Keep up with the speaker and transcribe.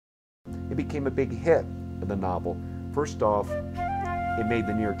It became a big hit, the novel. First off, it made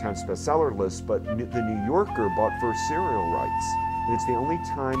the New York Times bestseller list, but the New Yorker bought first serial rights. And it's the only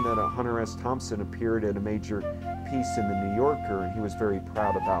time that Hunter S. Thompson appeared in a major piece in the New Yorker, and he was very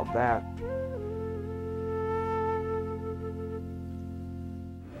proud about that.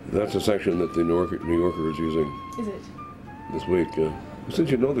 That's a section that the New Yorker is using. Is it? This week. Since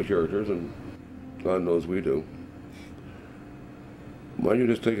you know the characters, and God knows we do, why don't you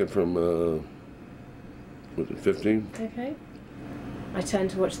just take it from, was it 15? Okay. I turned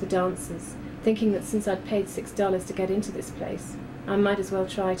to watch the dancers, thinking that since I'd paid $6 to get into this place, I might as well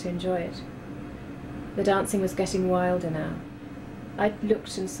try to enjoy it. The dancing was getting wilder now. I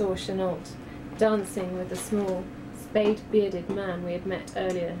looked and saw Chenault dancing with the small, spade-bearded man we had met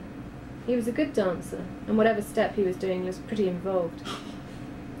earlier. He was a good dancer, and whatever step he was doing was pretty involved.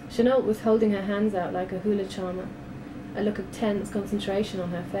 Chenault was holding her hands out like a hula charmer, a look of tense concentration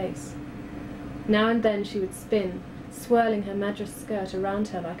on her face. Now and then she would spin, swirling her madras skirt around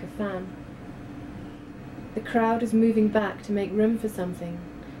her like a fan. The crowd was moving back to make room for something,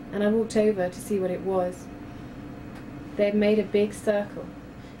 and I walked over to see what it was. They had made a big circle,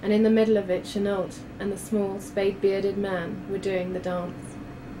 and in the middle of it Chenault and the small, spade-bearded man were doing the dance.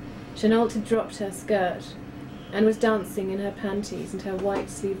 Chenault had dropped her skirt and was dancing in her panties and her white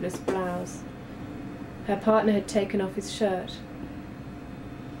sleeveless blouse. Her partner had taken off his shirt,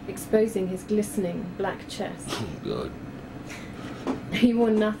 exposing his glistening black chest. Oh, God. He wore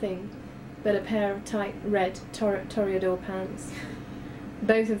nothing but a pair of tight red toreador pants.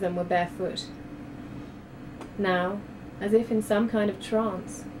 Both of them were barefoot. Now, as if in some kind of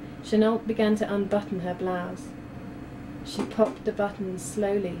trance, Chenault began to unbutton her blouse. She popped the buttons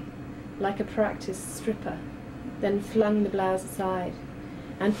slowly, like a practiced stripper, then flung the blouse aside,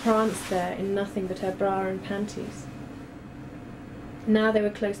 and pranced there in nothing but her bra and panties. Now they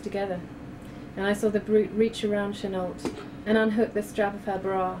were close together, and I saw the brute reach around Chenault and unhook the strap of her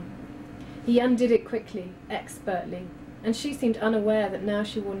bra. He undid it quickly, expertly, and she seemed unaware that now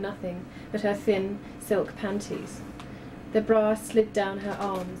she wore nothing but her thin silk panties. The bra slid down her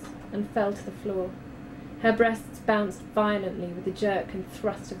arms and fell to the floor. Her breasts bounced violently with the jerk and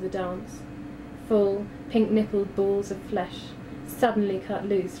thrust of the dance. Full, pink-nippled balls of flesh suddenly cut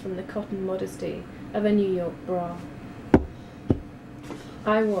loose from the cotton modesty of a New York bra.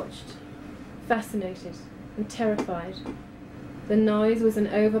 I watched, fascinated and terrified. The noise was an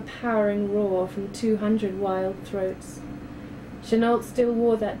overpowering roar from 200 wild throats. Chenault still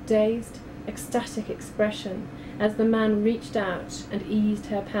wore that dazed, ecstatic expression as the man reached out and eased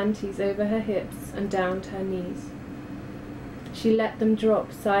her panties over her hips and down to her knees. She let them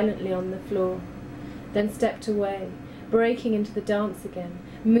drop silently on the floor, then stepped away, breaking into the dance again,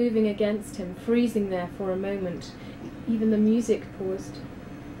 moving against him, freezing there for a moment. Even the music paused,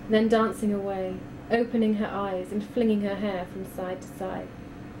 then dancing away, opening her eyes and flinging her hair from side to side.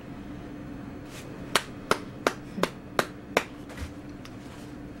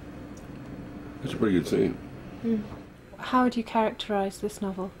 That's a pretty good scene. How would you characterize this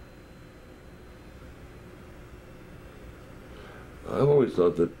novel? I've always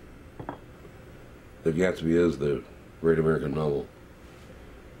thought that Gatsby is the great American novel.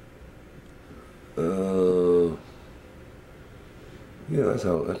 Yeah, that's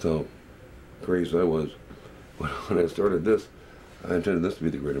how crazy I was. When I started this, I intended this to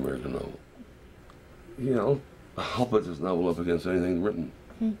be the great American novel. Yeah, I'll put this novel up against anything written.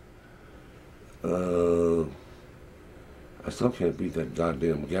 I still can't beat that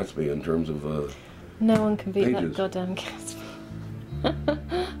goddamn Gatsby in terms of No one can beat pages. that goddamn Gatsby.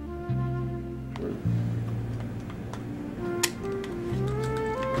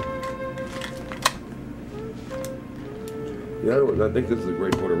 Yeah, I think this is a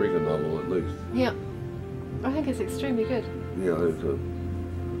great Puerto Rican novel, at least. Yeah, I think it's extremely good. Yeah, it's